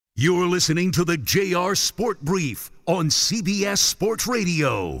You're listening to the JR Sport Brief on CBS Sports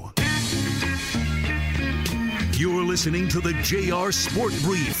Radio. You're listening to the JR Sport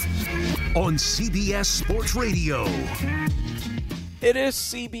Brief on CBS Sports Radio. It is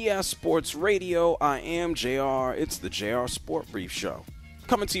CBS Sports Radio. I am JR. It's the JR Sport Brief Show.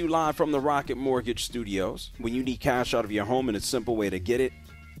 Coming to you live from the Rocket Mortgage Studios. When you need cash out of your home and a simple way to get it,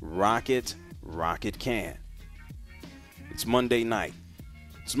 Rocket can. It's Monday night.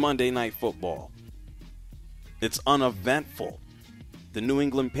 It's Monday Night Football. It's uneventful. The New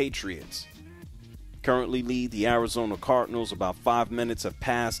England Patriots currently lead the Arizona Cardinals. About 5 minutes have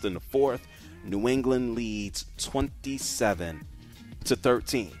passed in the fourth. New England leads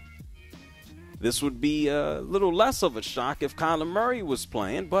 27-13. This would be a little less of a shock if Kyler Murray was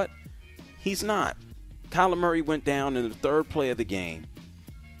playing, but he's not. Kyler Murray went down in the third play of the game.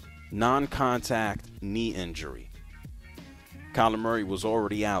 Non-contact knee injury. Kyler Murray was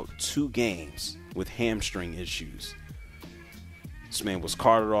already out 2 games with hamstring issues. This man was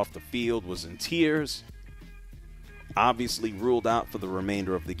carted off the field, was in tears, obviously ruled out for the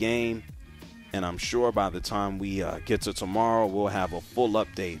remainder of the game. And I'm sure by the time we get to tomorrow, we'll have a full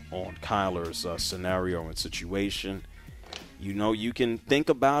update on Kyler's scenario and situation. You know, you can think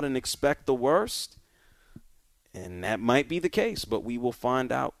about and expect the worst, and that might be the case, but we will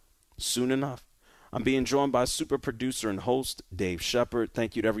find out soon enough. I'm being joined by super producer and host Dave Shepard.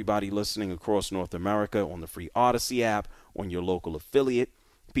 Thank you to everybody listening across North America on the free Odyssey app, on your local affiliate.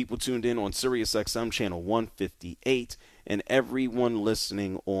 People tuned in on SiriusXM channel 158, and everyone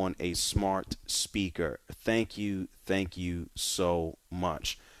listening on a smart speaker. Thank you so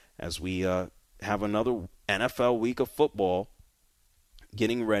much. As we have another NFL week of football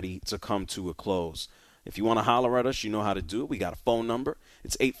getting ready to come to a close. If you want to holler at us, you know how to do it. We got a phone number.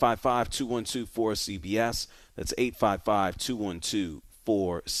 It's 855-212-4CBS. That's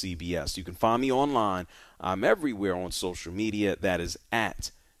 855-212-4CBS. You can find me online. I'm everywhere on social media. That is at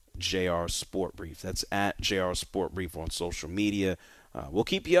JR Sport Brief. That's at JR Sport Brief on social media. We'll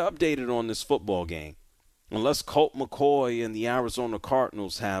keep you updated on this football game. Unless Colt McCoy and the Arizona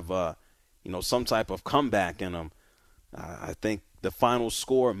Cardinals have, some type of comeback in them, I think the final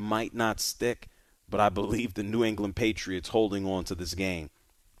score might not stick. But I believe the New England Patriots holding on to this game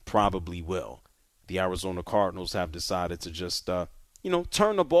probably will. The Arizona Cardinals have decided to just,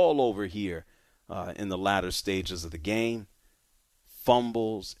 turn the ball over here in the latter stages of the game.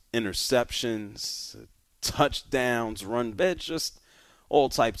 Fumbles, interceptions, touchdowns, just all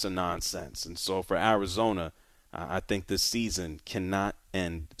types of nonsense. And so for Arizona, I think this season cannot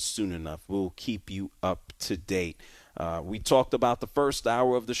end soon enough. We'll keep you up to date. We talked about the first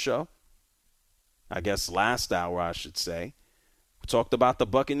hour of the show. I guess last hour, I should say. We talked about the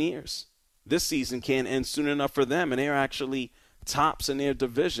Buccaneers. This season can't end soon enough for them, and they're actually tops in their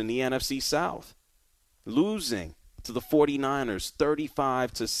division, the NFC South. Losing to the 49ers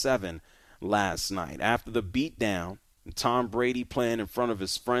 35-7 last night. After the beatdown, Tom Brady playing in front of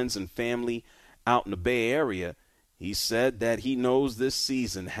his friends and family out in the Bay Area, he said that he knows this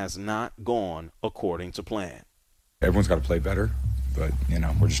season has not gone according to plan. Everyone's got to play better, but,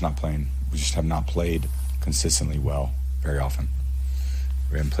 we're just not playing. We just have not played consistently well very often.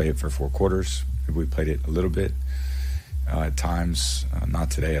 We haven't played it for 4 quarters. We played it a little bit at times, not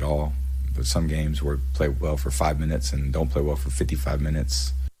today at all. But some games where we play well for 5 minutes and don't play well for 55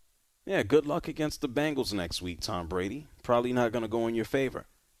 minutes. Yeah, good luck against the Bengals next week, Tom Brady. Probably not going to go in your favor.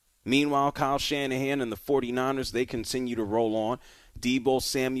 Meanwhile, Kyle Shanahan and the 49ers, they continue to roll on. Deebo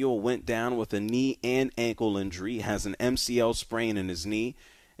Samuel went down with a knee and ankle injury, has an MCL sprain in his knee,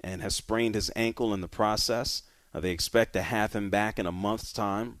 and has sprained his ankle in the process. They expect to have him back in a month's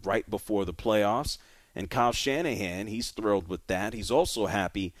time, right before the playoffs. And Kyle Shanahan, he's thrilled with that. He's also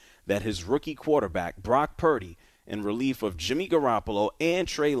happy that his rookie quarterback, Brock Purdy, in relief of Jimmy Garoppolo and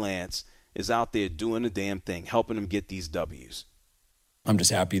Trey Lance, is out there doing the damn thing, helping him get these W's. I'm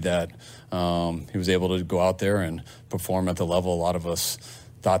just happy that he was able to go out there and perform at the level a lot of us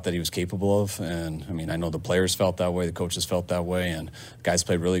thought that he was capable of. And, I know the players felt that way, the coaches felt that way, and guys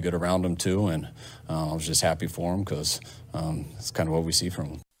played really good around him too. And I was just happy for him because it's kind of what we see from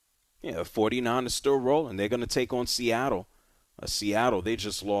him. Yeah, the 49ers still rolling. They're going to take on Seattle. Seattle, they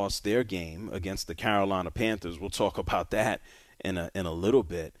just lost their game against the Carolina Panthers. We'll talk about that in a little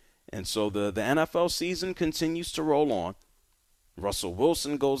bit. And so the NFL season continues to roll on. Russell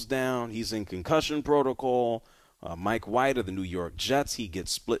Wilson goes down. He's in concussion protocol. Mike White of the New York Jets, he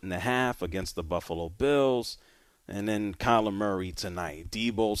gets split in half against the Buffalo Bills. And then Kyler Murray tonight,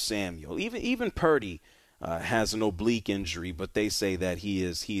 Deebo Samuel. Even Purdy has an oblique injury, but they say that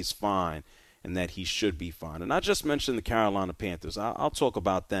he's fine. and that he should be fine. And I just mentioned the Carolina Panthers. I'll talk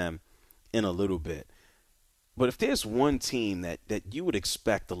about them in a little bit. But if there's one team that you would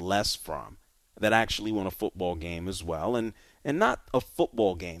expect less from, that actually won a football game as well, and not a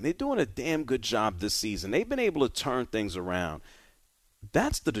football game, they're doing a damn good job this season. They've been able to turn things around.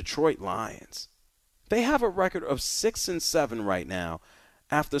 That's the Detroit Lions. They have a record of 6-7 right now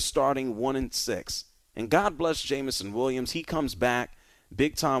after starting 1-6. And God bless Jameson Williams. He comes back,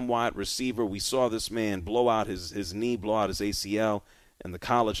 big-time wide receiver. We saw this man blow out his knee, blow out his ACL in the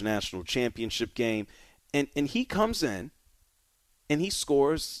college national championship game. And he comes in, and he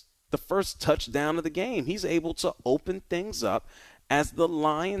scores the first touchdown of the game. He's able to open things up as the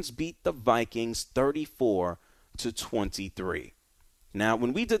Lions beat the Vikings 34-23. Now,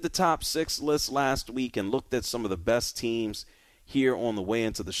 when we did the top 6 list last week and looked at some of the best teams here on the way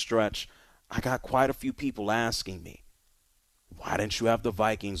into the stretch, I got quite a few people asking me, why didn't you have the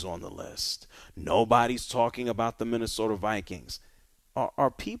Vikings on the list? Nobody's talking about the Minnesota Vikings.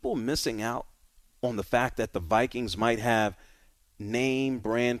 Are people missing out on the fact that the Vikings might have name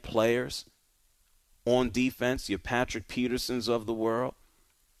brand players on defense, your Patrick Petersons of the world?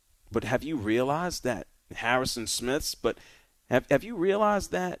 But have you realized that Harrison Smiths, but have you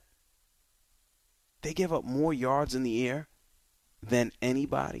realized that they give up more yards in the air than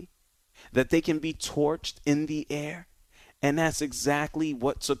anybody? That they can be torched in the air? And that's exactly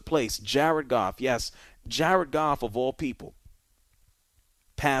what took place. Jared Goff, yes, Jared Goff of all people,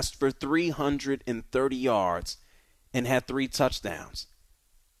 passed for 330 yards and had 3 touchdowns.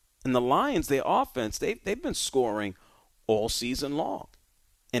 And the Lions, their offense, they've been scoring all season long.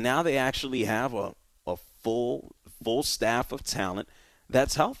 And now they actually have a full staff of talent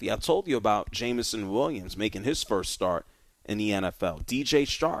that's healthy. I told you about Jameson Williams making his first start in the NFL. DJ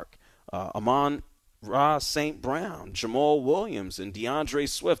Chark, Amon-Ra St. Brown, Jamal Williams, and DeAndre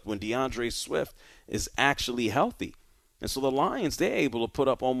Swift when DeAndre Swift is actually healthy. And so the Lions, they're able to put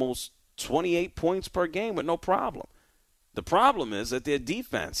up almost 28 points per game with no problem. The problem is that their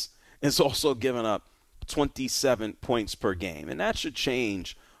defense is also giving up 27 points per game. And that should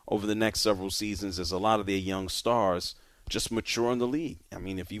change over the next several seasons as a lot of their young stars just mature in the league. I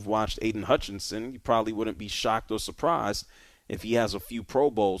mean, if you've watched Aiden Hutchinson, you probably wouldn't be shocked or surprised if he has a few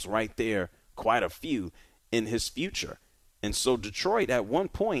Pro Bowls right there, quite a few, in his future. And so Detroit, at one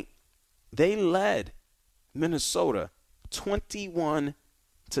point, they led Minnesota 21-7.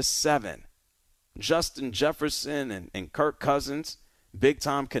 Justin Jefferson and Kirk Cousins,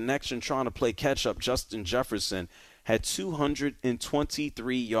 big-time connection trying to play catch-up. Justin Jefferson had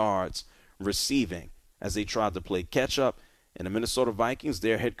 223 yards receiving as they tried to play catch-up. And the Minnesota Vikings,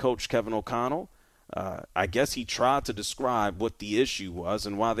 their head coach Kevin O'Connell, I guess he tried to describe what the issue was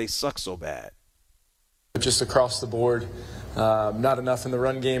and why they suck so bad. Just across the board, not enough in the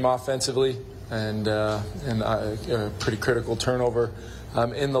run game offensively, and a pretty critical turnover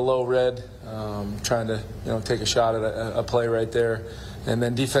in the low red, trying to take a shot at a play right there. And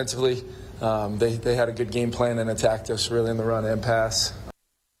then defensively, they had a good game plan and attacked us really in the run and pass.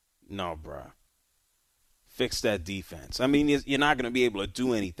 No, bruh. Fix that defense. I mean, you're not going to be able to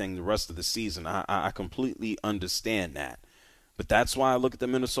do anything the rest of the season. I completely understand that. But that's why I look at the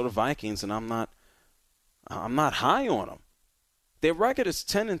Minnesota Vikings and I'm not high on them. Their record is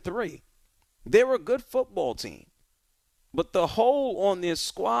 10-3. They're a good football team. But the hole on their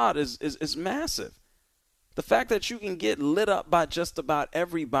squad is massive. The fact that you can get lit up by just about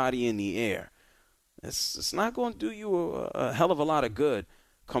everybody in the air, it's not going to do you a hell of a lot of good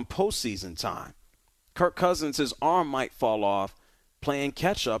come postseason time. Kirk Cousins, his arm might fall off playing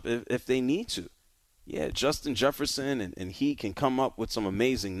catch-up if they need to. Yeah, Justin Jefferson and he can come up with some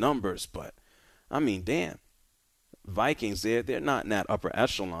amazing numbers, but, I mean, damn. Vikings, they're not in that upper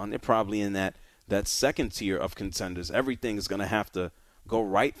echelon. They're probably in that second tier of contenders. Everything is going to have to go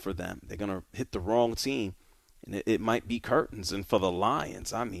right for them. They're going to hit the wrong team, and it might be curtains. And for the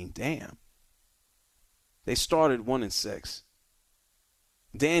Lions, I mean, damn. They started 1-6.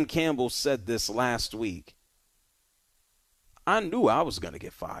 Dan Campbell said this last week. I knew I was going to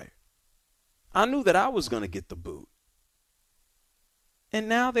get fired. I knew that I was going to get the boot. And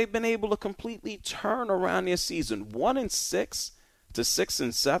now they've been able to completely turn around their season 1-6 to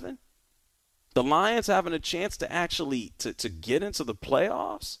 6-7. The Lions having a chance to actually to get into the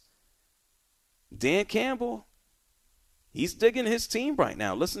playoffs. Dan Campbell, he's digging his team right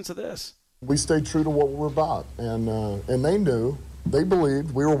now. Listen to this. We stayed true to what we're about, and they knew, they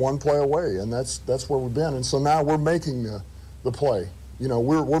believed we were one play away, and that's where we've been. And so now we're making the play.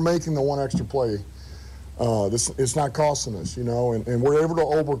 We're making the one extra play. It's not costing us, and we're able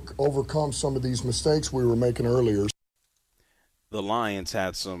to overcome some of these mistakes we were making earlier. the Lions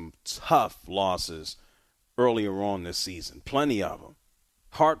had some tough losses earlier on this season. Plenty of them.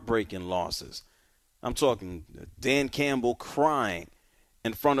 Heartbreaking losses. I'm talking Dan Campbell crying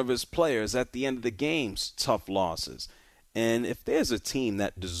in front of his players at the end of the games. Tough losses. And if there's a team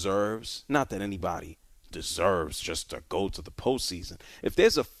that deserves, not that anybody deserves just to go to the postseason, if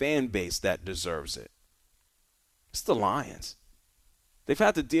there's a fan base that deserves it, it's the Lions. They've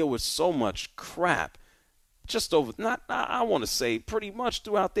had to deal with so much crap just over, I want to say pretty much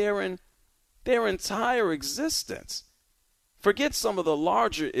throughout their entire existence. Forget some of the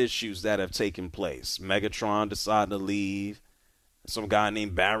larger issues that have taken place. Megatron deciding to leave. Some guy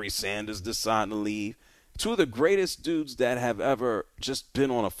named Barry Sanders deciding to leave. Two of the greatest dudes that have ever just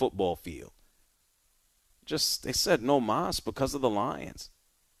been on a football field. They said no mas because of the Lions.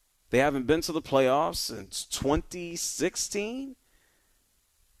 They haven't been to the playoffs since 2016.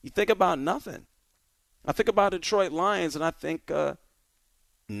 You think about nothing. I think about Detroit Lions, and I think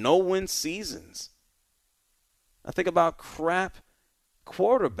no-win seasons. I think about crap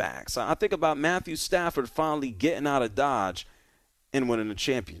quarterbacks. I think about Matthew Stafford finally getting out of Dodge and winning a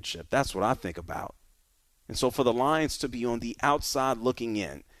championship. That's what I think about. And so for the Lions to be on the outside looking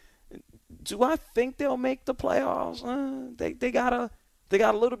in, do I think they'll make the playoffs? They got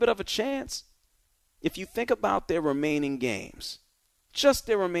a little bit of a chance. If you think about their remaining games, just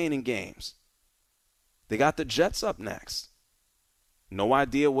their remaining games, they got the Jets up next. No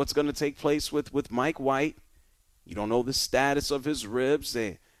idea what's going to take place with Mike White. You don't know the status of his ribs.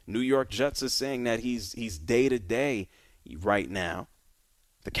 The New York Jets are saying that he's day-to-day right now.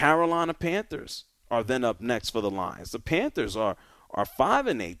 The Carolina Panthers are then up next for the Lions. The Panthers are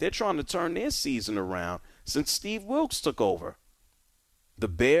 5-8. They're trying to turn their season around since Steve Wilkes took over. The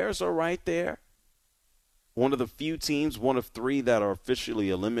Bears are right there. One of the few teams, one of three that are officially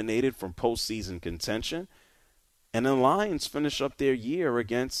eliminated from postseason contention. And the Lions finish up their year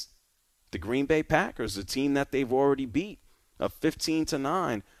against the Green Bay Packers, a team that they've already beat,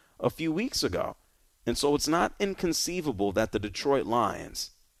 15-9 a few weeks ago. And so it's not inconceivable that the Detroit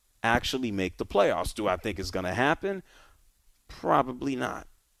Lions actually make the playoffs. Do I think it's going to happen? Probably not.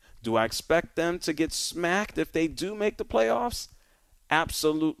 Do I expect them to get smacked if they do make the playoffs?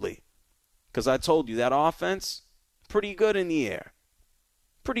 Absolutely. Because I told you that offense, pretty good in the air.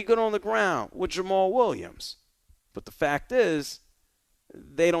 Pretty good on the ground with Jamal Williams. But the fact is,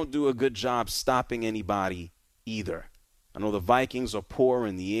 they don't do a good job stopping anybody either. I know the Vikings are poor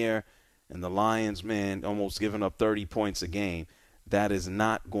in the air, and the Lions, man, almost giving up 30 points a game. That is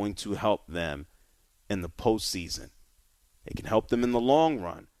not going to help them in the postseason. It can help them in the long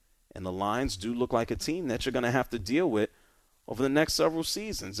run. And the Lions do look like a team that you're going to have to deal with over the next several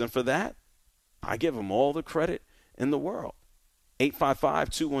seasons. And for that, I give them all the credit in the world.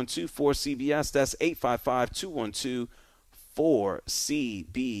 855-212-4CBS. That's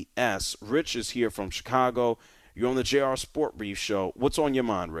 855-212-4CBS. Rich is here from Chicago. You're on the JR Sport Brief Show. What's on your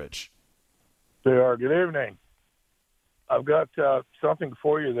mind, Rich? JR, good evening. I've got something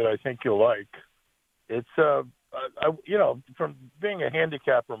for you that I think you'll like. It's, from being a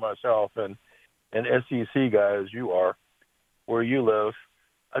handicapper myself and an SEC guy as you are, where you live,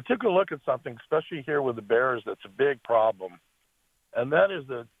 I took a look at something, especially here with the Bears, that's a big problem. And that is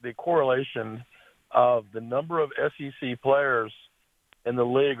the correlation of the number of SEC players in the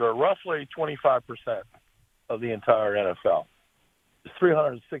league are roughly 25% of the entire NFL. There's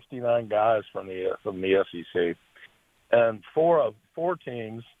 369 guys from the SEC. And four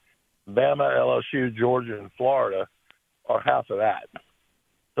teams, Bama, LSU, Georgia, and Florida, are half of that.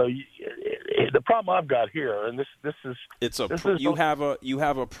 So the problem I've got here, and you have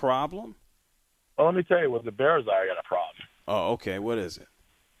a problem? Well, let me tell you, with the Bears, I got a problem. Oh, okay. What is it?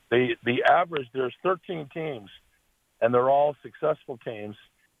 The average, there's 13 teams, and they're all successful teams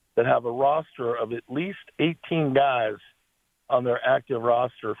that have a roster of at least 18 guys on their active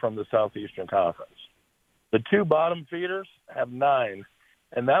roster from the Southeastern Conference. The two bottom feeders have 9,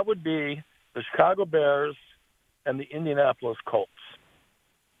 and that would be the Chicago Bears and the Indianapolis Colts.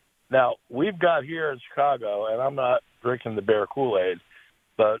 Now, we've got here in Chicago, and I'm not drinking the Bear Kool-Aid,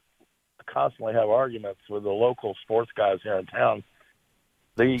 but I constantly have arguments with the local sports guys here in town.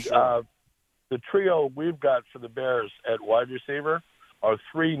 The trio we've got for the Bears at wide receiver are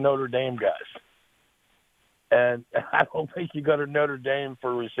 3 Notre Dame guys. And I don't think you got a Notre Dame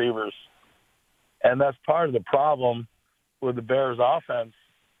for receivers. And that's part of the problem with the Bears offense.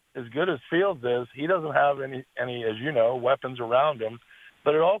 As good as Fields is, he doesn't have any, as you know, weapons around him.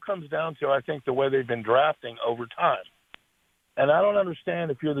 But it all comes down to, I think, the way they've been drafting over time. And I don't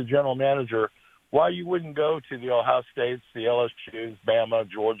understand, if you're the general manager, why you wouldn't go to the Ohio States, the LSUs, Bama,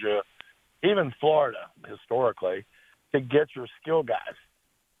 Georgia, even Florida, historically, to get your skill guys.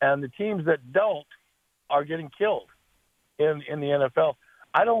 And the teams that don't are getting killed in the NFL.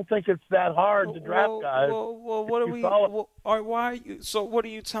 I don't think it's that hard to draft guys. Well, what are we? Why are you? So, what are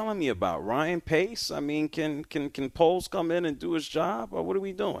you telling me about Ryan Pace? I mean, can Poles come in and do his job, or what are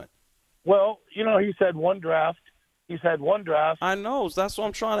we doing? Well, he's had one draft. I know. That's what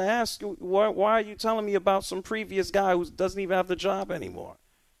I'm trying to ask you. Why are you telling me about some previous guy who doesn't even have the job anymore?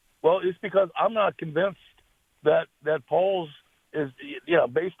 Well, it's because I'm not convinced that Poles is,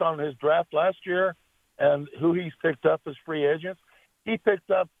 based on his draft last year and who he's picked up as free agents. He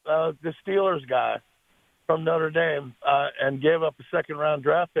picked up the Steelers guy from Notre Dame and gave up a second-round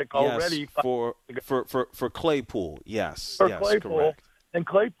draft pick already. For Claypool, yes. For yes, Claypool. Correct. And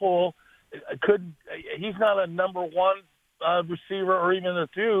Claypool he's not a number one receiver or even a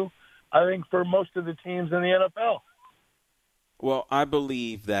two, I think, for most of the teams in the NFL. Well, I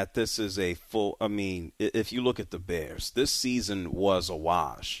believe that this is if you look at the Bears, this season was a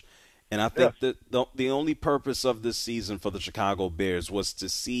wash. And I think that the only purpose of this season for the Chicago Bears was to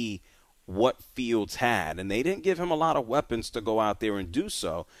see what Fields had. And they didn't give him a lot of weapons to go out there and do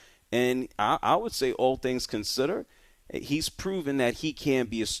so. And I would say, all things considered, he's proven that he can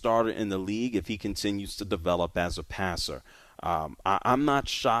be a starter in the league if he continues to develop as a passer. I'm not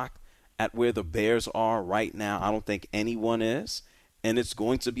shocked at where the Bears are right now. I don't think anyone is. And it's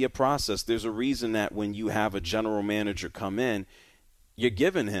going to be a process. There's a reason that when you have a general manager come in, you're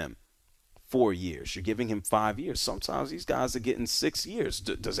giving him 4 years. You're giving him 5 years. Sometimes these guys are getting 6 years.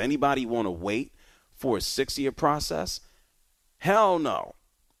 Does anybody want to wait for a 6-year process? Hell no.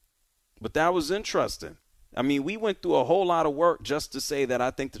 But that was interesting. I mean, we went through a whole lot of work just to say that I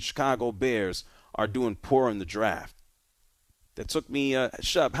think the Chicago Bears are doing poor in the draft. That took me,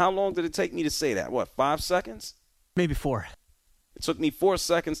 Shub, how long did it take me to say that? 5 seconds? Maybe 4. It took me 4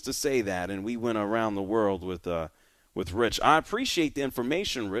 seconds to say that, and we went around the world with Rich. I appreciate the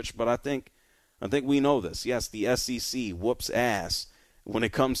information, Rich, but I think we know this. Yes, the SEC whoops ass when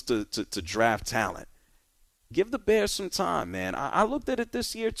it comes to draft talent. Give the Bears some time, man. I looked at it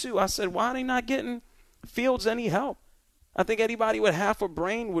this year, too. I said, why are they not getting Fields any help? I think anybody with half a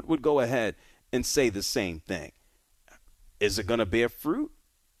brain would go ahead and say the same thing. Is it going to bear fruit?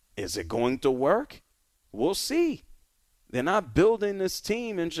 Is it going to work? We'll see. They're not building this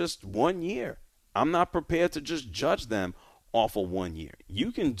team in just 1 year. I'm not prepared to just judge them off of 1 year.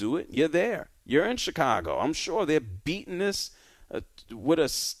 You can do it. You're there. You're in Chicago. I'm sure they're beating this with a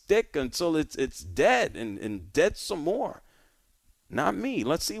stick until it's dead and dead some more. Not me.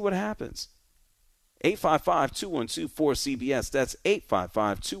 Let's see what happens. 855-212-4CBS. That's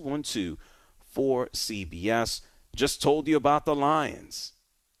 855-212-4CBS. Just told you about the Lions.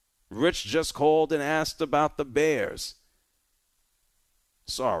 Rich just called and asked about the Bears.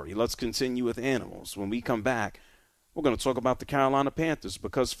 Sorry, let's continue with animals. When we come back, we're going to talk about the Carolina Panthers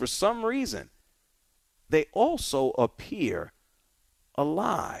because for some reason, they also appear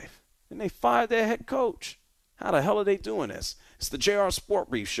alive. And they fired their head coach. How the hell are they doing this? It's the JR Sport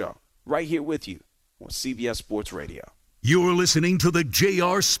Brief Show right here with you on CBS Sports Radio. You're listening to the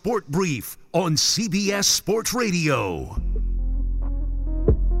JR Sport Brief on CBS Sports Radio.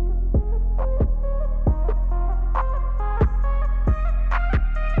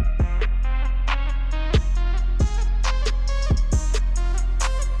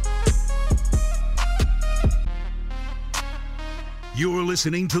 You're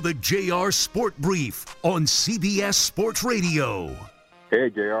listening to the JR Sport Brief on CBS Sports Radio. Hey,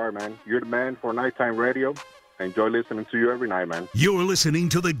 JR, man. You're the man for nighttime radio. I enjoy listening to you every night, man. You're listening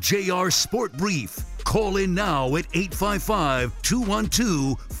to the JR Sport Brief. Call in now at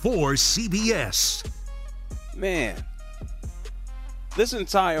 855-212-4CBS. Man, this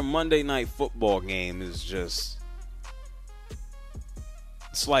entire Monday Night Football game is just...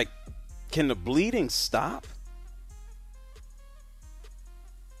 It's like, can the bleeding stop?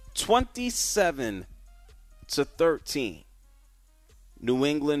 27-13. New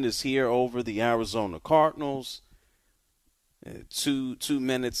England is here over the Arizona Cardinals. 2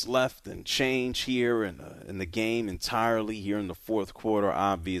 minutes left and change here in the game entirely here in the fourth quarter,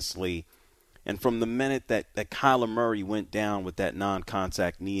 obviously. And from the minute that Kyler Murray went down with that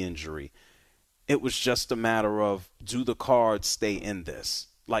non-contact knee injury, it was just a matter of, do the Cards stay in this?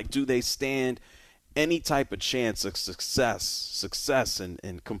 Like, do they stand any type of chance of success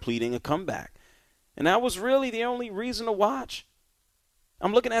in completing a comeback? And that was really the only reason to watch.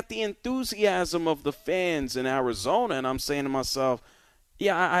 I'm looking at the enthusiasm of the fans in Arizona, and I'm saying to myself,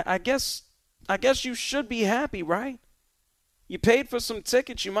 yeah, I guess you should be happy, right? You paid for some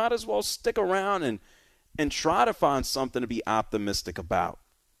tickets. You might as well stick around and try to find something to be optimistic about.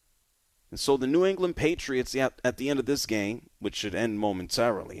 And so the New England Patriots, at the end of this game, which should end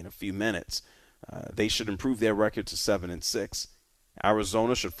momentarily in a few minutes, they should improve their record to 7-6.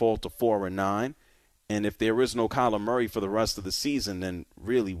 Arizona should fall to 4-9. And if there is no Kyler Murray for the rest of the season, then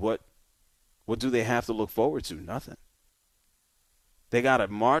really what do they have to look forward to? Nothing. They got to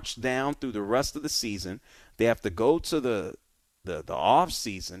march down through the rest of the season. They have to go to the off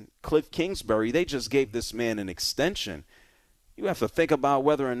season. Cliff Kingsbury, they just gave this man an extension. You have to think about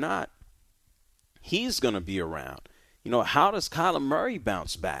whether or not he's going to be around. How does Kyler Murray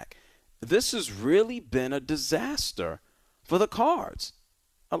bounce back? This has really been a disaster for the Cards.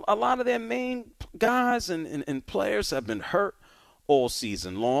 A lot of their main guys and players have been hurt all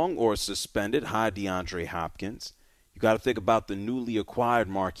season long or suspended. Hi, DeAndre Hopkins. You got to think about the newly acquired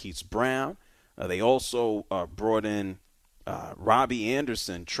Marquise Brown. They also brought in Robbie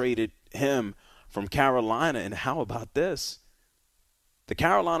Anderson, traded him from Carolina. And how about this? The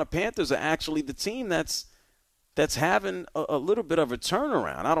Carolina Panthers are actually the team that's having a little bit of a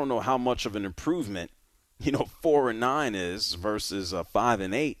turnaround. I don't know how much of an improvement 4-9 is versus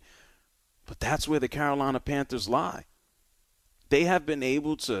 5-8, but that's where the Carolina Panthers lie. They have been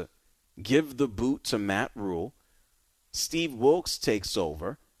able to give the boot to Matt Rule. Steve Wilks takes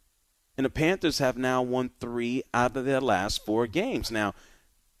over, and the Panthers have now won 3 out of their last 4 games. Now,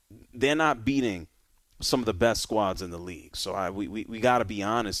 they're not beating some of the best squads in the league, so we got to be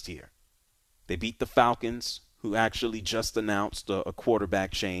honest here. They beat the Falcons, who actually just announced a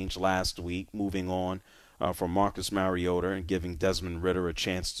quarterback change last week, moving on from Marcus Mariota and giving Desmond Ridder a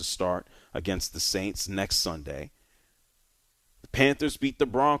chance to start against the Saints next Sunday. The Panthers beat the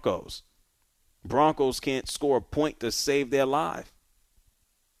Broncos. Broncos can't score a point to save their life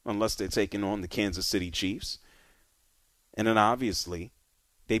unless they're taking on the Kansas City Chiefs. And then obviously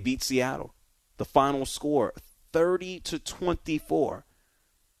they beat Seattle. The final score, 30-24.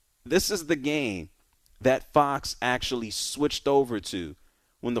 This is the game that Fox actually switched over to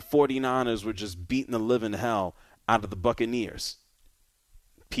when the 49ers were just beating the living hell out of the Buccaneers.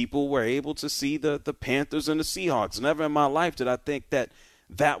 People were able to see the Panthers and the Seahawks. Never in my life did I think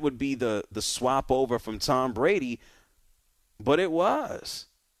that would be the swap over from Tom Brady, but it was.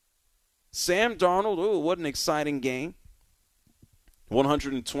 Sam Darnold, what an exciting game.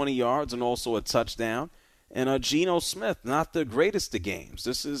 120 yards and also a touchdown. And Geno Smith, not the greatest of games.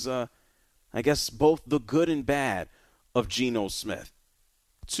 This is, I guess, both the good and bad of Geno Smith.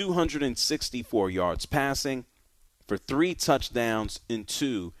 264 yards passing for 3 touchdowns and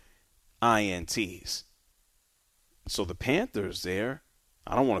 2 INTs. So the Panthers there,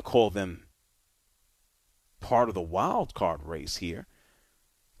 I don't want to call them part of the wild card race here,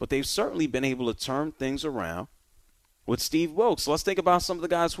 but they've certainly been able to turn things around with Steve Wilks. So let's think about some of the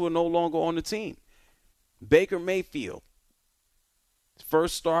guys who are no longer on the team. Baker Mayfield,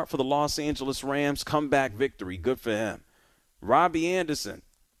 first start for the Los Angeles Rams, comeback victory, good for him. Robbie Anderson,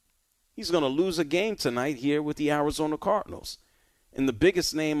 he's going to lose a game tonight here with the Arizona Cardinals. And the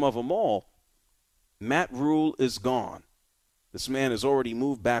biggest name of them all, Matt Rule is gone. This man has already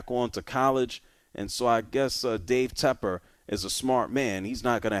moved back on to college, and so I guess Dave Tepper is a smart man. He's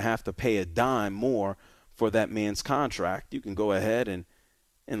not going to have to pay a dime more for that man's contract. You can go ahead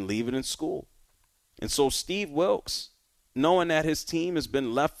and leave it in school. And so Steve Wilks, knowing that his team has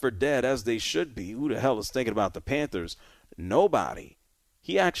been left for dead as they should be, who the hell is thinking about the Panthers? Nobody.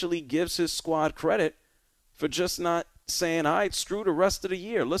 He actually gives his squad credit for just not saying, all right, screw the rest of the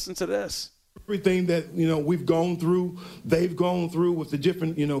year. Listen to this. Everything that, we've gone through, they've gone through with the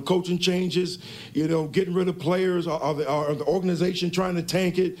different, coaching changes, getting rid of players, or the organization trying to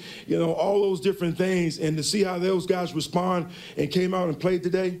tank it, all those different things. And to see how those guys respond and came out and played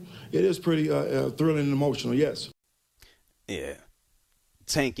today, it is pretty thrilling and emotional, yes. Yeah,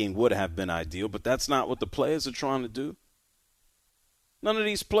 tanking would have been ideal, but that's not what the players are trying to do. None of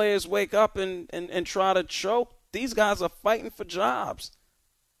these players wake up and try to choke. These guys are fighting for jobs.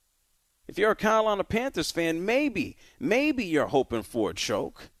 If you're a Carolina Panthers fan, maybe you're hoping for a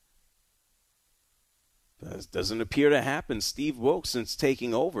choke. That doesn't appear to happen. Steve Wilks, since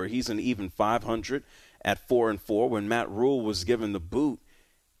taking over, he's an even 500 at 4-4. When Matt Rule was given the boot,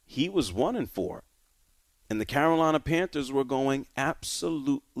 he was 1-4. And the Carolina Panthers were going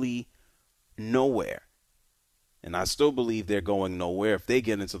absolutely nowhere. And I still believe they're going nowhere. If they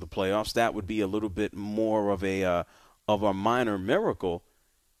get into the playoffs, that would be a little bit more of a minor miracle.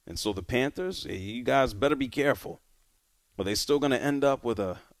 And so the Panthers, you guys better be careful. Are they still going to end up with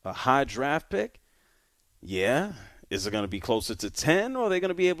a high draft pick? Yeah. Is it going to be closer to 10, or are they going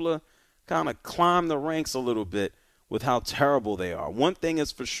to be able to kind of climb the ranks a little bit with how terrible they are? One thing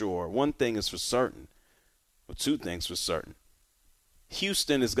is for sure. One thing is for certain. Or 2 things for certain.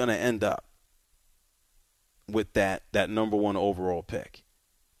 Houston is going to end up with that number 1 overall pick.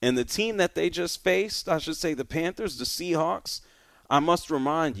 And the team that they just faced, I should say the Panthers, the Seahawks, I must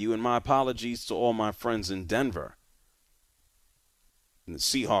remind you, and my apologies to all my friends in Denver, and the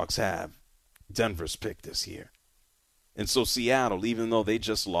Seahawks have Denver's pick this year. And so Seattle, even though they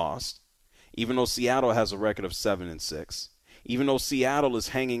just lost, even though Seattle has a record of 7-6, even though Seattle is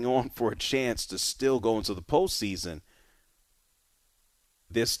hanging on for a chance to still go into the postseason,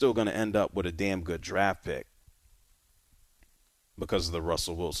 they're still going to end up with a damn good draft pick because of the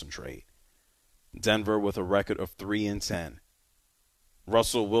Russell Wilson trade. Denver with a record of 3-10.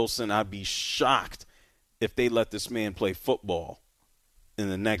 Russell Wilson, I'd be shocked if they let this man play football in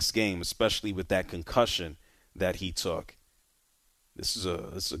the next game, especially with that concussion that he took. This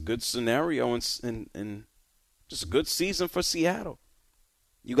is a good scenario and just a good season for Seattle.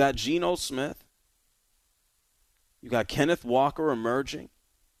 You got Geno Smith. You got Kenneth Walker emerging.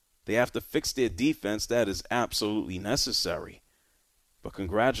 They have to fix their defense. That is absolutely necessary. But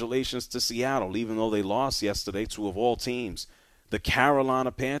congratulations to Seattle, even though they lost yesterday to, of all teams, the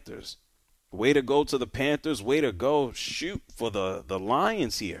Carolina Panthers. Way to go to the Panthers. Way to go shoot for the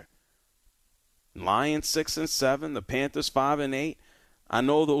Lions here. Lions 6-7, the Panthers 5-8. I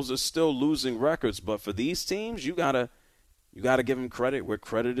know those are still losing records, but for these teams, you gotta give them credit where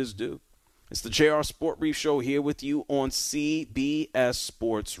credit is due. It's the JR Sport Brief Show here with you on CBS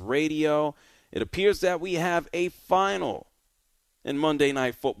Sports Radio. It appears that we have a final in Monday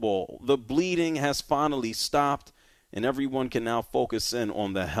Night Football. The bleeding has finally stopped, and everyone can now focus in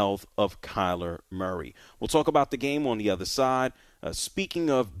on the health of Kyler Murray. We'll talk about the game on the other side. Speaking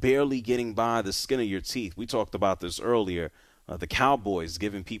of barely getting by the skin of your teeth, we talked about this earlier. The Cowboys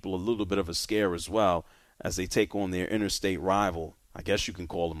giving people a little bit of a scare as well as they take on their interstate rival. I guess you can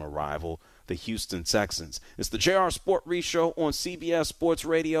call them a rival, the Houston Texans. It's the JR Sport Brief Show on CBS Sports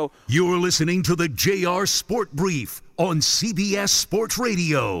Radio. You're listening to the JR Sport Brief on CBS Sports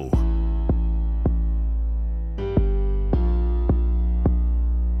Radio.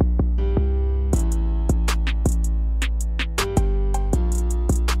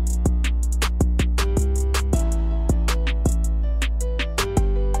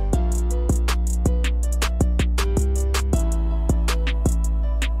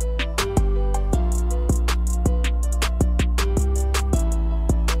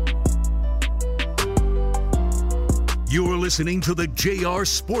 You're listening to the JR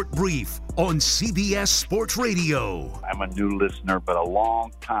Sport Brief on CBS Sports Radio. I'm a new listener, but a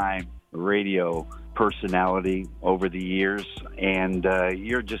long-time radio personality over the years, and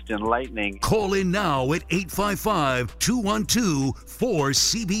you're just enlightening. Call in now at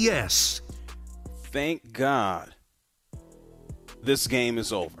 855-212-4CBS. Thank God this game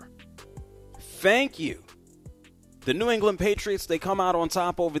is over. Thank you. The New England Patriots, they come out on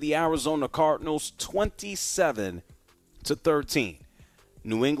top over the Arizona Cardinals 27-13.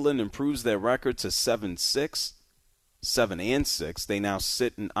 New England improves their record to 7-6. They now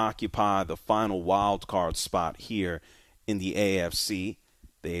sit and occupy the final wild card spot here in the AFC.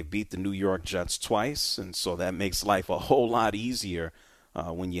 They beat the New York Jets twice, and so that makes life a whole lot easier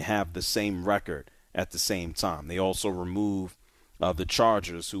when you have the same record at the same time. They also remove the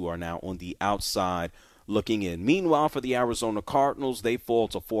Chargers, who are now on the outside looking in. Meanwhile, for the Arizona Cardinals, they fall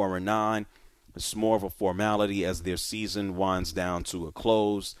to 4-9. It's more of a formality as their season winds down to a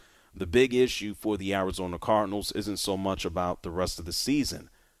close. The big issue for the Arizona Cardinals isn't so much about the rest of the season,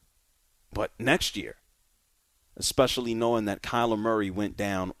 but next year, especially knowing that Kyler Murray went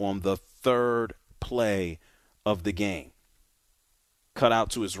down on the third play of the game. Cut out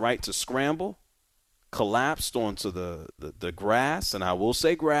to his right to scramble, collapsed onto the grass, and I will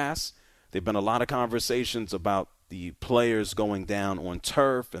say grass. There have been a lot of conversations about the players going down on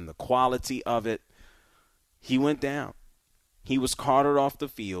turf and the quality of it. He went down. He was carted off the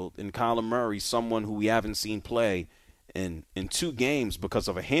field, and Kyler Murray, someone who we haven't seen play in 2 games because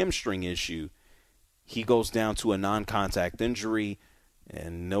of a hamstring issue, he goes down to a non-contact injury,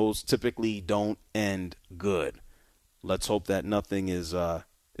 and those typically don't end good. Let's hope that nothing is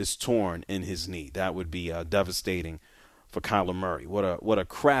torn in his knee. That would be devastating for Kyler Murray. What a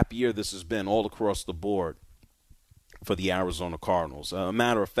crap year this has been all across the board for the Arizona Cardinals. A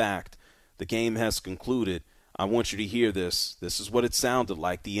matter of fact, the game has concluded. I want you to hear this. This is what it sounded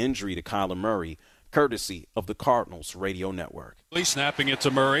like, the injury to Kyler Murray, courtesy of the Cardinals Radio Network. Snapping it to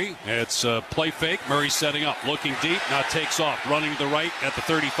Murray. It's a play fake. Murray setting up, looking deep, now takes off, running to the right at the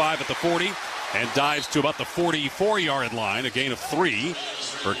 35, at the 40, and dives to about the 44-yard line, a gain of 3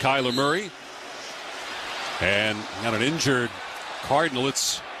 for Kyler Murray. And got an injured Cardinal.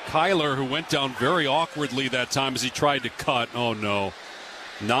 It's Kyler who went down very awkwardly that time as he tried to cut. Oh, no.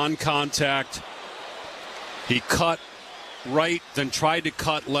 non-contact. He cut right, then tried to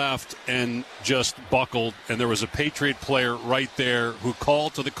cut left and just buckled. And there was a Patriot player right there who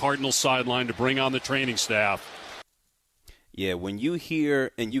called to the Cardinals sideline to bring on the training staff. Yeah, when you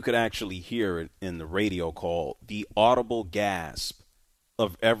hear, and you could actually hear it in the radio call, the audible gasp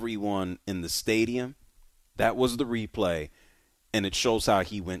of everyone in the stadium, that was the replay, and it shows how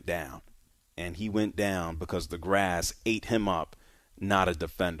he went down. And he went down because the grass ate him up, not a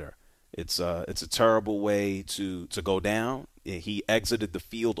defender. It's a terrible way to go down. He exited the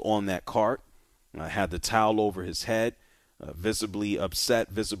field on that cart, had the towel over his head, visibly upset,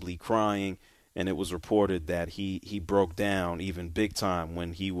 visibly crying, and it was reported that he broke down even big time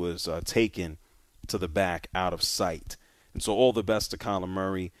when he was taken to the back out of sight. And so all the best to Kyler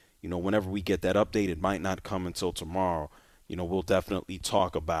Murray. You know, whenever we get that update, it might not come until tomorrow. You know, we'll definitely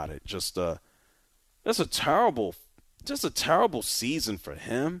talk about it. Just a terrible season for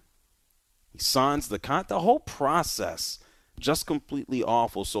him. He signs the whole process just completely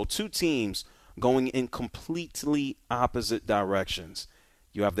awful. So two teams going in completely opposite directions.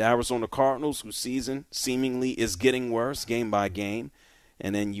 You have the Arizona Cardinals, whose season seemingly is getting worse game by game.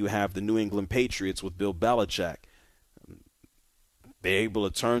 And then you have the New England Patriots with Bill Belichick. They're able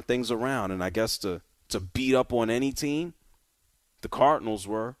to turn things around. And I guess to beat up on any team, the Cardinals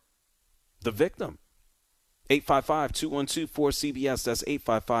were the victim. 855-212-4CBS. That's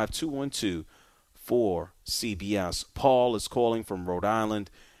 855-212-4CBS. Paul is calling from Rhode Island.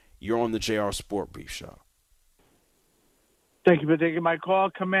 You're on the JR Sport Brief Show. Thank you for taking my call,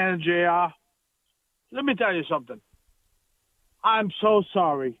 Commander JR. Let me tell you something. I'm so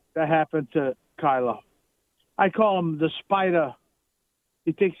sorry that happened to Kyler. I call him the spider.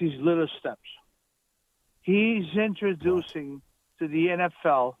 He takes these little steps. He's introducing to the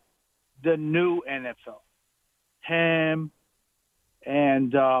NFL the new NFL. Him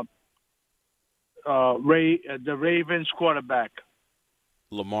and the Ravens quarterback.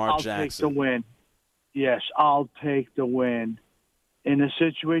 Lamar Jackson. I'll take the win. Yes, I'll take the win. In the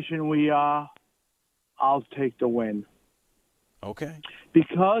situation we are, I'll take the win. Okay.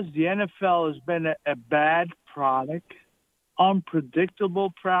 Because the NFL has been a bad product,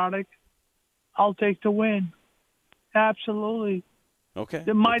 unpredictable product, I'll take the win. Absolutely. Okay.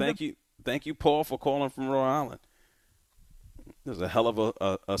 Well, thank you, Paul, for calling from Rhode Island. There's a hell of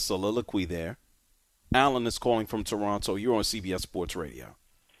a soliloquy there. Alan is calling from Toronto. You're on CBS Sports Radio.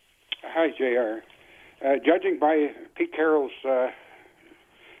 Hi, JR. Judging by Pete Carroll's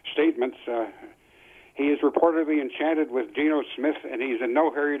statements, he is reportedly enchanted with Geno Smith, and he's in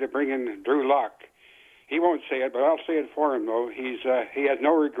no hurry to bring in Drew Lock. He won't say it, but I'll say it for him, though. He has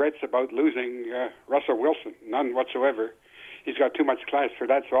no regrets about losing Russell Wilson, none whatsoever. He's got too much class for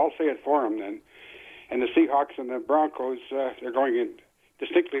that, so I'll say it for him then. And the Seahawks and the Broncos, they're going in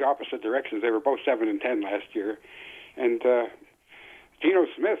distinctly opposite directions. They were both 7-10 last year. And Geno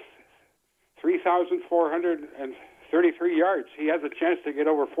Smith, 3,433 yards. He has a chance to get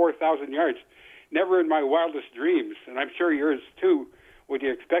over 4,000 yards. Never in my wildest dreams, and I'm sure yours too, would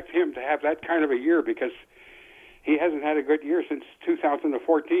you expect him to have that kind of a year, because he hasn't had a good year since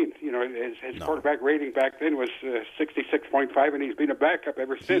 2014. You know, his quarterback rating back then was 66.5, and he's been a backup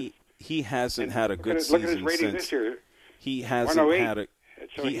ever since. He hasn't had a good season. Look at his rating this year. He hasn't had a.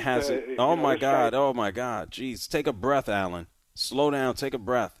 So he hasn't. Oh my God! Oh my God! Jeez, take a breath, Alan. Slow down. Take a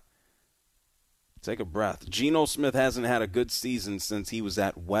breath. Take a breath. Geno Smith hasn't had a good season since he was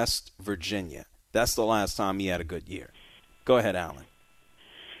at West Virginia. That's the last time he had a good year. Go ahead, Alan.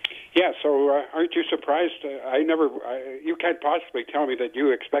 Yeah, so aren't you surprised? You can't possibly tell me that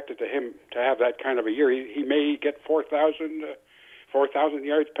you expected him to have that kind of a year. He may get 4,000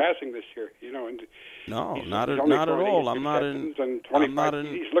 yards passing this year. You know, and no, not at all. I'm not in.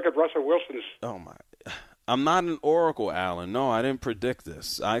 Look at Russell Wilson's. Oh my! I'm not an oracle, Alan. No, I didn't predict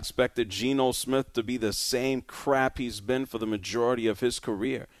this. I expected Geno Smith to be the same crap he's been for the majority of his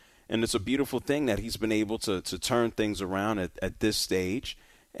career, and it's a beautiful thing that he's been able to turn things around at this stage.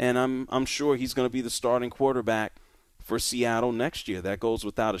 And I'm sure he's going to be the starting quarterback for Seattle next year. That goes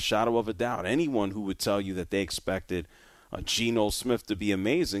without a shadow of a doubt. Anyone who would tell you that they expected Geno Smith to be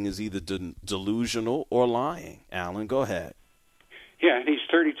amazing is either delusional or lying. Alan, go ahead. Yeah, and he's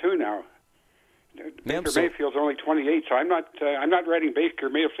 32 now. Baker Mayfield's only 28, so I'm not writing Baker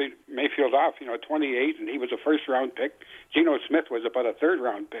Mayfield off. 28, and he was a first-round pick. Geno Smith was about a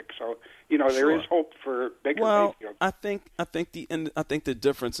third-round pick, so there is hope for Baker Mayfield. I think the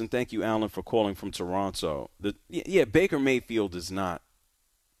difference, and thank you, Alan, for calling from Toronto. Baker Mayfield is not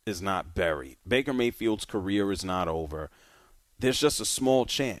buried. Baker Mayfield's career is not over. There's just a small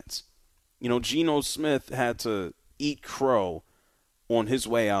chance. Geno Smith had to eat crow on his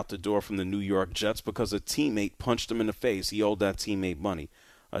way out the door from the New York Jets because a teammate punched him in the face. He owed that teammate money.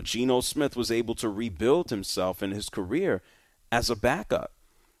 Geno Smith was able to rebuild himself in his career as a backup.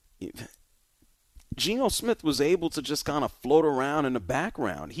 Geno Smith was able to just kind of float around in the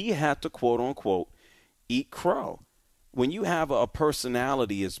background. He had to, quote-unquote, eat crow. When you have a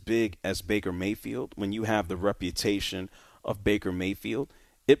personality as big as Baker Mayfield, when you have the reputation of Baker Mayfield,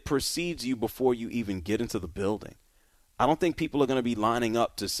 it precedes you before you even get into the building. I don't think people are going to be lining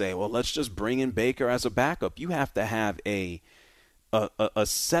up to say, well, let's just bring in Baker as a backup. You have to have a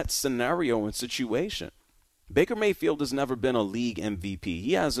set scenario and situation. Baker Mayfield has never been a league MVP.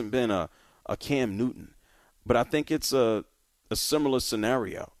 He hasn't been a Cam Newton. But I think it's a similar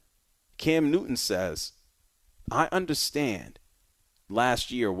scenario. Cam Newton says, I understand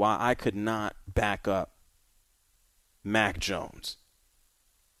last year why I could not back up Mac Jones.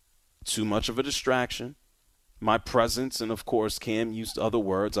 Too much of a distraction. My presence, and of course Cam used other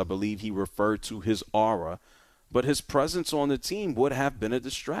words. I believe he referred to his aura. But his presence on the team would have been a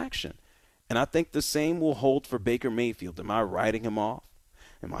distraction. And I think the same will hold for Baker Mayfield. Am I writing him off?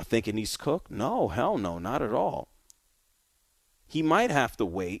 Am I thinking he's cooked? No, hell no, not at all. He might have to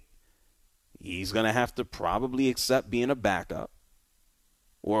wait. He's going to have to probably accept being a backup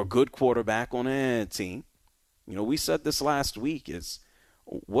or a good quarterback on a team. You know, we said this last week is,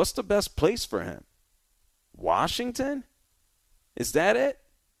 what's the best place for him? Washington? Is that it?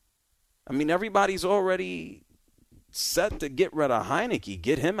 I mean, everybody's already set to get rid of Heineke,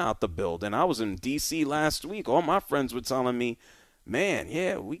 get him out the building. I was in D.C. last week. All my friends were telling me, man,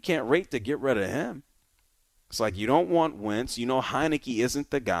 yeah, we can't wait to get rid of him. It's like you don't want Wentz. You know Heineke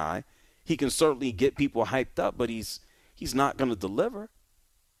isn't the guy. He can certainly get people hyped up, but he's not going to deliver.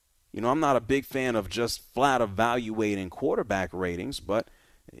 You know, I'm not a big fan of just flat evaluating quarterback ratings, but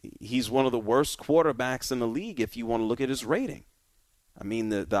he's one of the worst quarterbacks in the league if you want to look at his rating. I mean,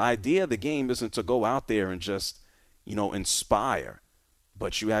 the idea of the game isn't to go out there and just, you know, inspire,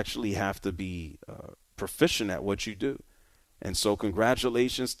 but you actually have to be proficient at what you do. And so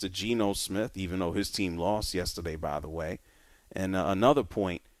congratulations to Geno Smith, even though his team lost yesterday, by the way. And another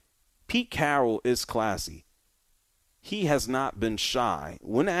point, Pete Carroll is classy. He has not been shy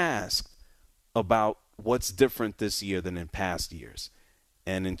when asked about what's different this year than in past years.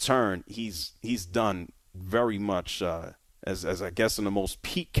 And in turn, he's done very much, as I guess in the most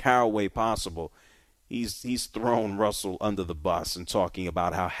Pete Carroll way possible, he's thrown Russell under the bus and talking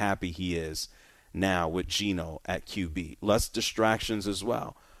about how happy he is now with Geno at QB. Less distractions as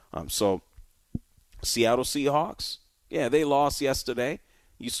well. So Seattle Seahawks, yeah, they lost yesterday.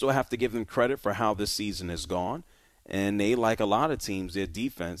 You still have to give them credit for how this season has gone. And they, like a lot of teams, their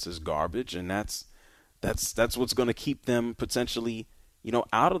defense is garbage, and that's what's going to keep them potentially, you know,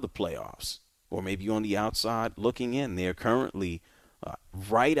 out of the playoffs or maybe on the outside looking in. They're currently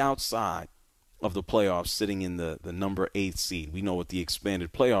right outside of the playoffs, sitting in the number 8 seed. We know with the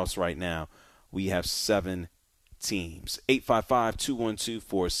expanded playoffs right now, we have 7 teams.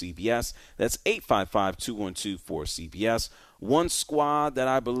 855-212-4CBS. That's 855-212-4CBS. One squad that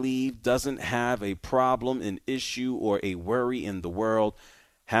I believe doesn't have a problem, an issue, or a worry in the world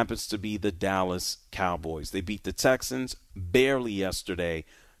happens to be the Dallas Cowboys. They beat the Texans barely yesterday,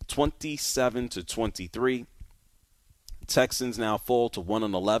 27-23. Texans now fall to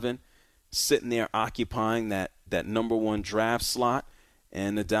 1-11, sitting there occupying that number 1 draft slot.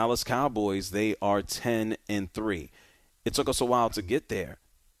 And the Dallas Cowboys, they are 10-3. It took us a while to get there,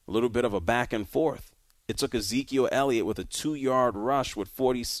 a little bit of a back and forth. It took Ezekiel Elliott with a 2-yard rush with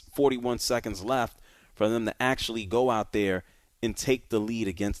 41 seconds left for them to actually go out there and take the lead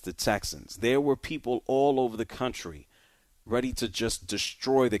against the Texans. There were people all over the country ready to just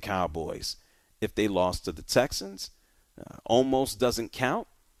destroy the Cowboys if they lost to the Texans. Almost doesn't count.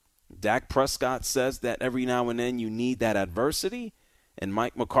 Dak Prescott says that every now and then you need that adversity. And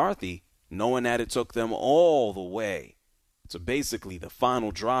Mike McCarthy, knowing that it took them all the way to basically the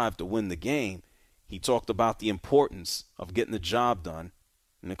final drive to win the game, he talked about the importance of getting the job done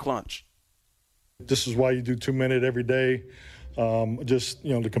in the clutch. This is why you do 2-minute every day. Just,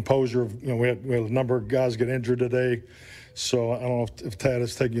 you know, the composure of, you know, we had a number of guys get injured today. So I don't know if Tad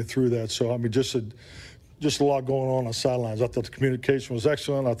is taking you through that. So, I mean, just a lot going on the sidelines. I thought the communication was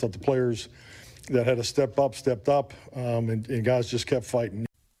excellent. I thought the players that had to stepped up, and guys just kept fighting.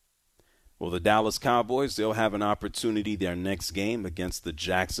 Well, the Dallas Cowboys, they'll have an opportunity their next game against the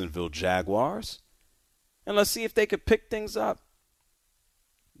Jacksonville Jaguars. And let's see if they could pick things up.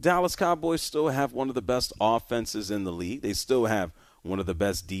 Dallas Cowboys still have one of the best offenses in the league. They still have one of the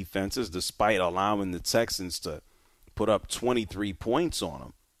best defenses, despite allowing the Texans to put up 23 points on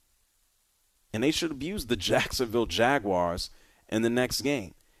them. And they should abuse the Jacksonville Jaguars in the next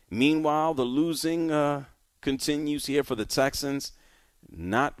game. Meanwhile, the losing continues here for the Texans.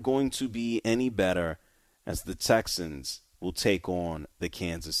 Not going to be any better as the Texans will take on the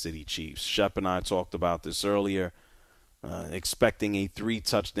Kansas City Chiefs. Shep and I talked about this earlier, expecting a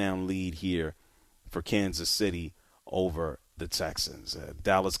 3-touchdown lead here for Kansas City over the Texans.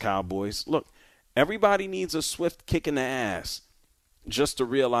 Dallas Cowboys, look, everybody needs a swift kick in the ass just to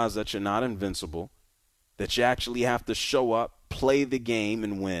realize that you're not invincible, that you actually have to show up, play the game,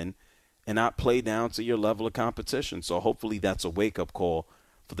 and win, and not play down to your level of competition. So hopefully that's a wake-up call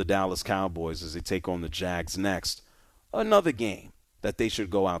for the Dallas Cowboys as they take on the Jags next. Another game that they should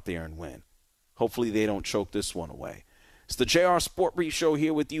go out there and win. Hopefully they don't choke this one away. It's the JR Sport Brief Show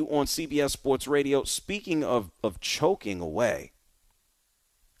here with you on CBS Sports Radio. Speaking of choking away,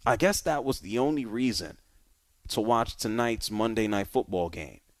 I guess that was the only reason to watch tonight's Monday Night Football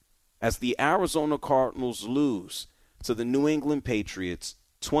game, as the Arizona Cardinals lose to the New England Patriots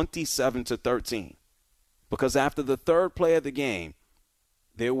 27-13. Because after the third play of the game,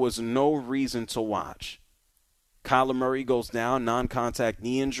 there was no reason to watch. Kyler Murray goes down, non-contact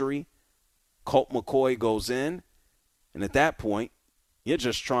knee injury. Colt McCoy goes in. And at that point, you're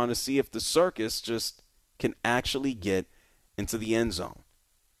just trying to see if the circus just can actually get into the end zone.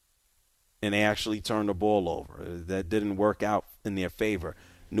 And they actually turned the ball over. That didn't work out in their favor.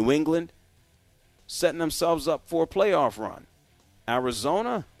 New England setting themselves up for a playoff run.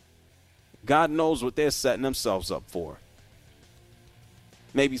 Arizona, God knows what they're setting themselves up for.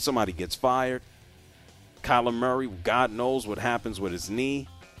 Maybe somebody gets fired. Kyler Murray, God knows what happens with his knee.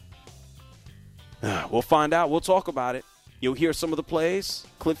 We'll find out. We'll talk about it. You'll hear some of the plays.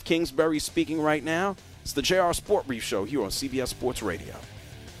 Cliff Kingsbury speaking right now. It's the JR Sport Brief Show here on CBS Sports Radio.